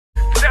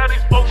how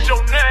these folks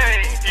your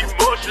name.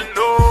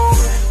 Emotional.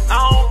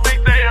 I don't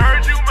think they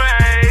heard you,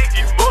 man.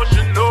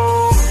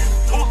 Emotional.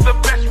 Who's the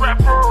best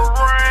rapper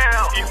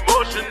around?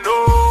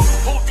 Emotional.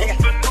 Who's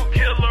the new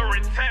killer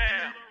in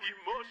town?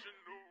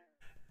 Emotional.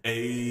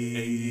 Hey,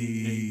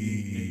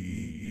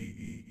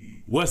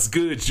 what's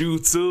good,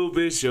 YouTube?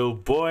 It's your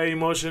boy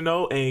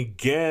Emotional, and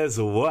guess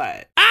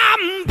what?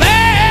 I'm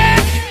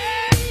back,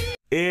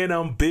 and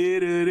I'm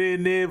better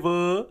than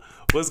ever.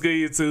 What's good,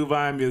 YouTube?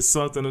 I'm your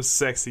something of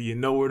sexy. You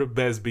know where the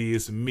best be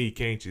is me,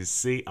 can't you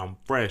see? I'm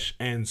fresh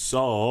and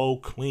so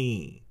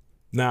clean.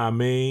 Nah, I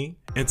mean.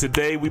 And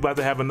today we about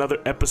to have another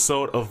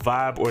episode of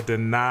Vibe or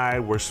Deny,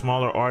 where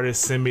smaller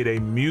artists send me their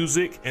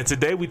music. And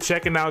today we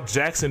checking out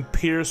Jackson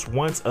Pierce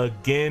once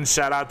again.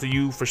 Shout out to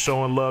you for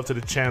showing love to the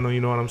channel, you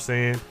know what I'm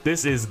saying?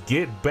 This is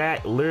Get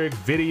Back lyric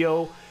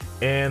video,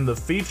 and the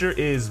feature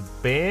is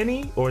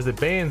Banny, or is it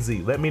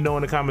Banxy? Let me know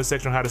in the comment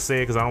section how to say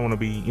it, because I don't want to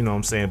be, you know what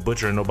I'm saying,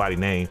 butchering nobody's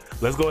name.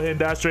 Let's go ahead and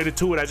dive straight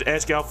into it. I just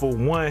ask y'all for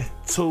 1,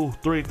 2,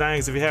 3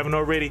 things. If you haven't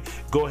already,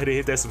 go ahead and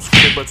hit that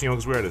subscribe button,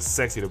 because we're the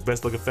sexy, the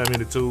best looking family in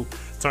the tube.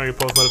 Turn your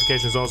post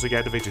notifications on so you can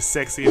activate your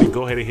sexy, and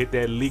go ahead and hit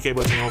that like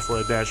button on for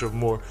a dash of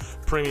more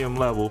premium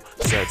level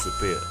sex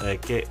appeal.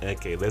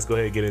 Okay, let's go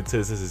ahead and get into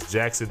this. This is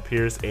Jackson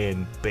Pierce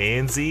and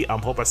Banxy. I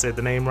hope I said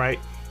the name right.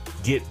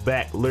 Get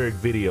Back lyric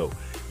video.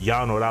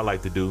 Y'all know what I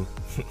like to do.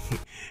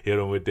 Hit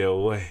them with that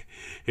way.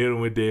 Hit them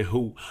with that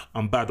who.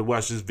 I'm about to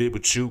watch this vid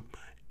with you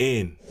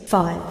in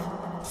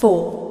 5,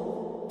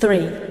 4,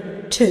 3,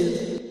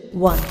 2,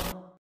 1.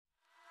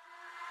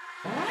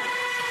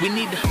 We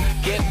need to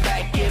get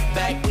back, get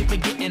back. We've been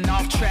getting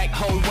off track.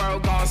 Whole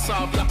world gone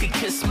soft. Y'all can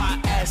kiss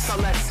my ass.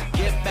 So let's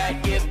get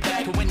back, get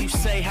back. When you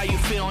say how you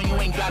feel, and you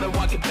ain't gotta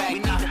walk it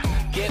back. Nah,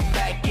 get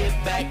back, get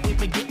back. We've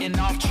been getting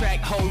off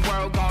track. Whole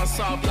world gone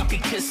soft. Y'all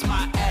can kiss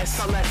my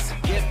ass. So let's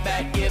get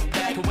back, get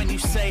back. When you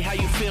say how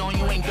you feel, and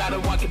you ain't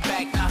gotta walk it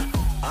back. Nah.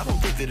 I don't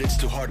think that it's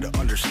too hard to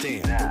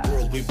understand. The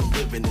world we've been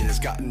living in has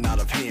gotten out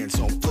of hand.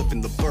 So I'm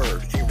flipping the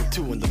bird, here we're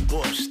two in the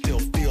bush. Still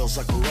feels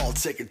like we're all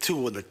taking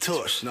two in the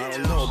tush. And I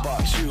don't know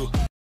about you.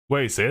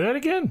 Wait, say that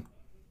again?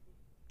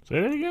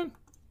 Say that again?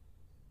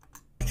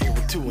 Here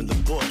we're two in the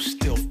bush.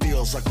 Still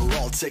feels like we're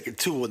all taking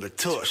two in the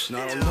tush. And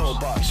I don't know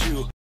about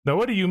you. Now,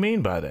 what do you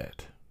mean by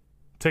that?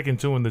 Taking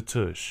two in the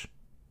tush.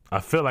 I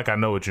feel like I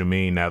know what you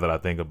mean now that I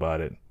think about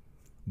it.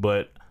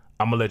 But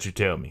I'm gonna let you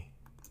tell me.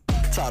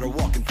 Tired of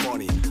walking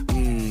funny.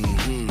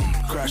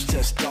 Crash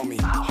test dummy.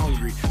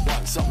 Hungry,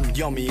 want something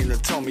yummy in the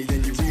tummy.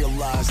 Then you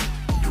realize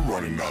you're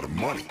running out of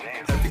money.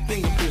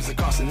 Everything appears to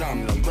cost an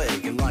arm and a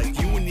leg. And like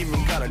you wouldn't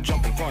even gotta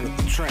jump in front of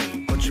the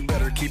train. But you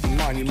better keep in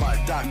mind you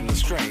might die from the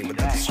strain. But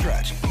that's a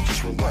stretch,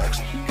 just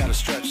relax. Gotta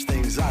stretch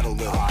things out a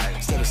little.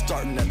 Instead of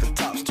starting at the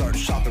top, start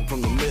shopping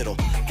from the middle.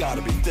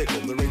 Gotta be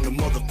fickle, there ain't no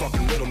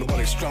motherfucking riddle.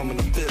 Nobody's strumming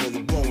the fiddle,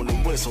 they're blowing the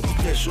whistle. The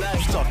official,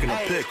 I'm stuck in a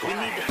pickle. We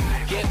need to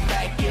get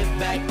back, get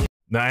back.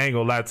 Now, I ain't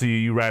gonna lie to you,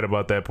 you right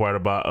about that part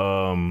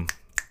about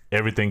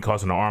everything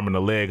costing an arm and a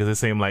leg, because it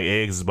seemed like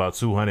eggs is about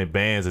 200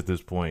 bands at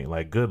this point.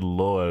 Like, good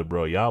lord,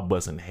 bro, y'all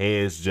busting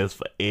heads just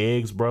for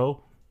eggs,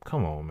 bro.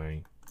 Come on,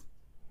 man.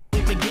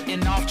 We've been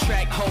getting off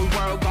track, whole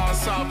world gone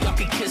soft. Y'all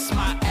can kiss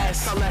my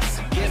ass. So let's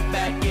get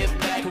back, get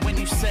back. When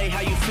you say how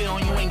you feel,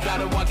 and you ain't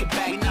gotta walk it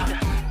back. Nah,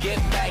 get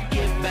back,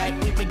 get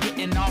back. We've been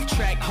getting off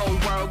track, whole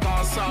world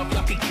gone soft.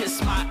 Y'all can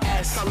kiss my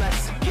ass. So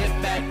let's get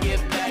back, get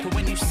back.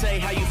 When you say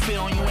how you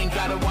feel, and you ain't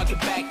gotta walk it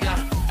back. Nah,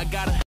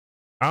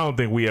 I don't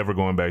think we ever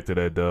going back to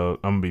that, dog.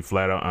 I'm gonna be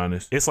flat out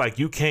honest. It's like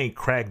you can't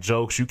crack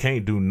jokes, you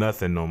can't do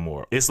nothing no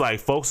more. It's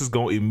like folks is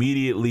gonna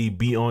immediately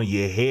be on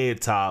your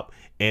head top,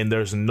 and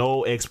there's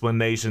no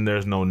explanation,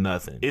 there's no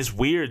nothing. It's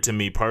weird to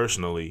me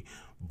personally,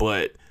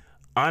 but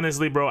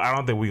honestly, bro, I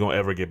don't think we gonna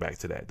ever get back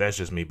to that. That's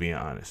just me being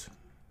honest.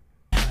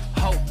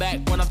 Hold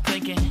back what I'm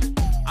thinking.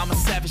 I'm a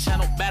savage, I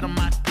don't battle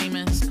my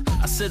demons.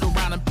 I sit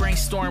around and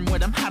brainstorm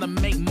with them how to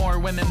make more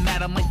women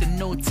mad. I'm like the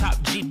new top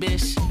G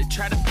bitch. They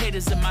try to pay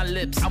this in my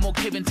lips, I won't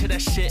cave into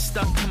that shit.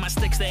 Stuck to my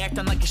sticks, they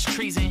acting like it's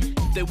treason.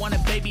 They want a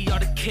baby, all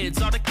the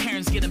kids, all the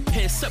Karens getting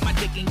pissed. Suck my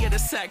dick and get a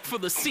sack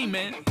full of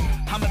semen.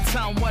 I'ma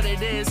tell them what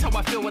it is, how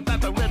I feel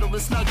without the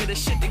littlest nugget of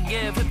shit to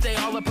give. If they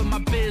all up in my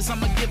biz,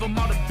 I'ma give them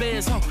all the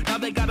biz. Oh, now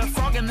they got a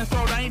frog in the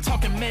throat, I ain't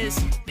talking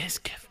Miz.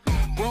 Biscuit.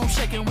 Room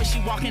shaking when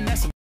she walking,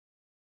 that's a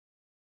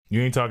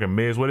You ain't talking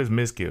Miz. What is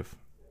misgive?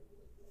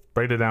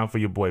 Break it down for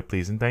your boy,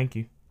 please, and thank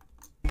you.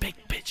 big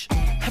bitch.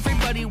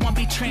 Everybody want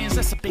be trans,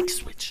 that's a big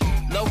switch.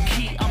 Low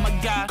key, I'm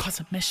a guy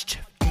causing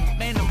mischief.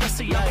 Man, the rest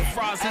of y'all are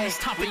frauds, and it's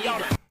time for y'all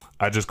to.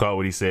 I just caught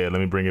what he said. Let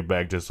me bring it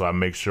back just so I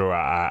make sure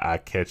I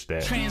catch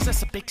that. Trans,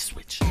 that's a big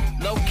switch.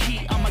 Low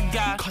key, I'm a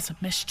guy causing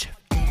mischief.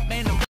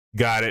 Man, the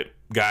Got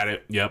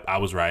it. Yep, I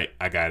was right.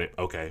 I got it.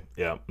 Okay.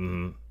 Yep.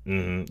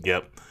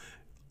 Yep.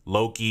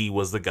 Loki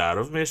was the god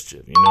of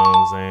mischief. You know what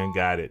I'm saying?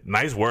 Got it.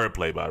 Nice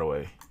wordplay, by the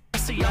way.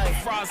 See y'all the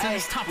frauds, and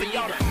it's time for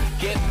y'all to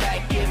get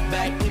back, get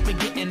back. We've been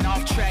getting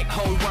off track,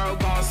 whole world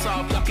gone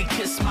soft. Y'all can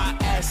kiss my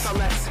ass, so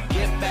let's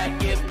get back,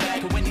 get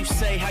back. When you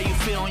say how you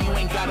feel, and you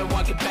ain't gotta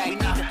walk it back.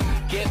 Nah,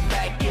 get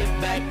back,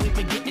 get back. We've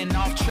been getting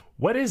off track.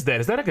 What is that?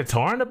 Is that a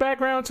guitar in the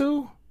background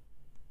too?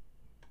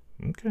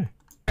 Okay.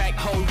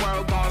 Whole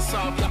world gone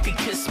soft, y'all can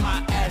kiss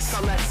my ass.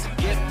 So let's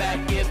get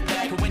back, get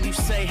back. But when you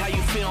say how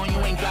you feel, you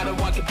ain't gotta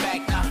walk it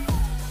back now.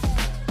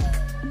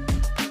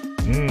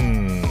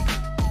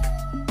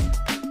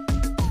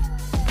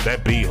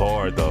 That beat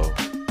hard though.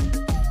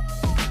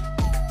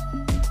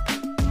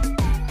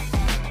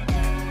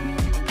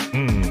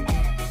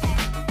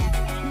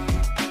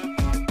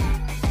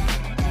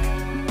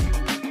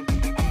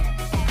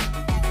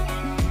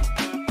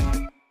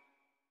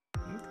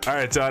 All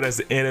right, y'all, that's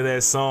the end of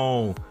that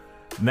song.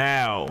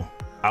 Now,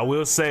 I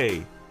will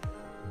say,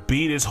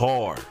 beat is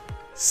hard.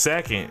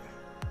 Second,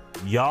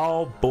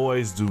 y'all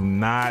boys do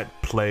not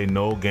play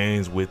no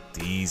games with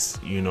these,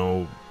 you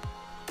know,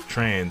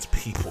 trans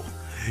people.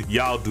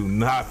 Y'all do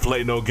not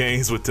play no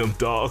games with them,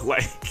 dog.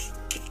 Like,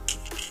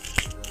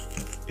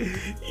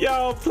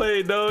 y'all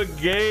play no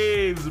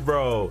games,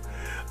 bro.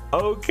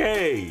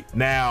 Okay,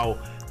 now,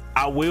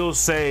 I will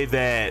say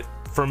that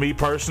for me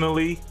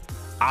personally,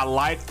 I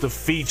like the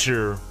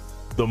feature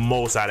the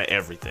most out of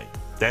everything.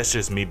 That's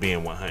just me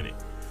being 100.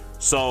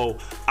 So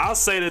I'll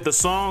say that the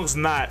song's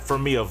not for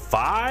me a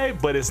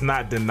vibe, but it's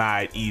not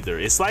denied either.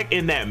 It's like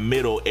in that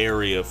middle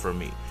area for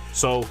me.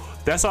 So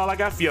that's all I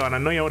got for y'all. And I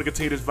know y'all want to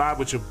continue this vibe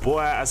with your boy.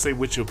 I say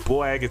with your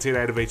boy, I continue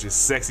to elevate your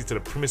sexy to the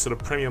premise of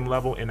the premium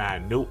level. And I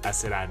know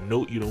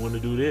you don't want to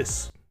do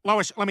this.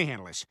 Lois, let me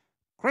handle this.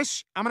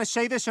 Chris, I'm going to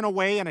say this in a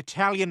way an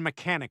Italian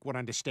mechanic would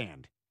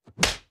understand.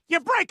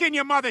 You're breaking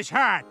your mother's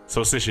heart.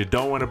 So since you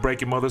don't want to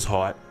break your mother's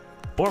heart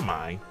or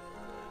mine,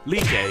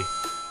 like,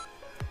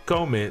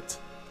 comment,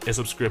 and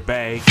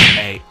subscribe.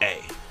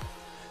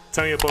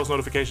 Turn your post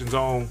notifications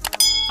on.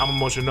 I'm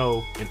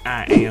emotional, and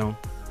I am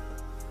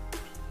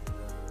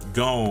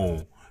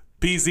gone.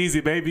 Peace easy,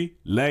 baby.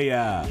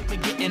 Leia.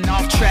 Getting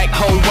off track,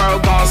 whole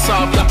world gone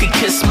soft, y'all can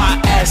kiss my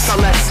ass. So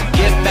let's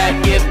get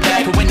back, get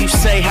back. But when you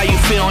say how you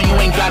feel, you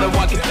ain't gotta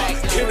walk it back.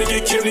 Came to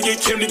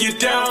get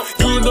down.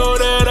 You know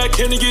that I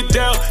came to get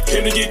down.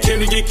 Came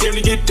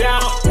to get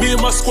down. Me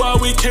and my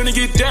squad, we came to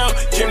get down.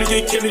 Came to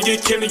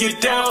get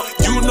down.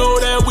 You know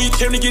that we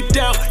came to get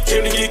down.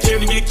 Came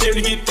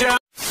to get down.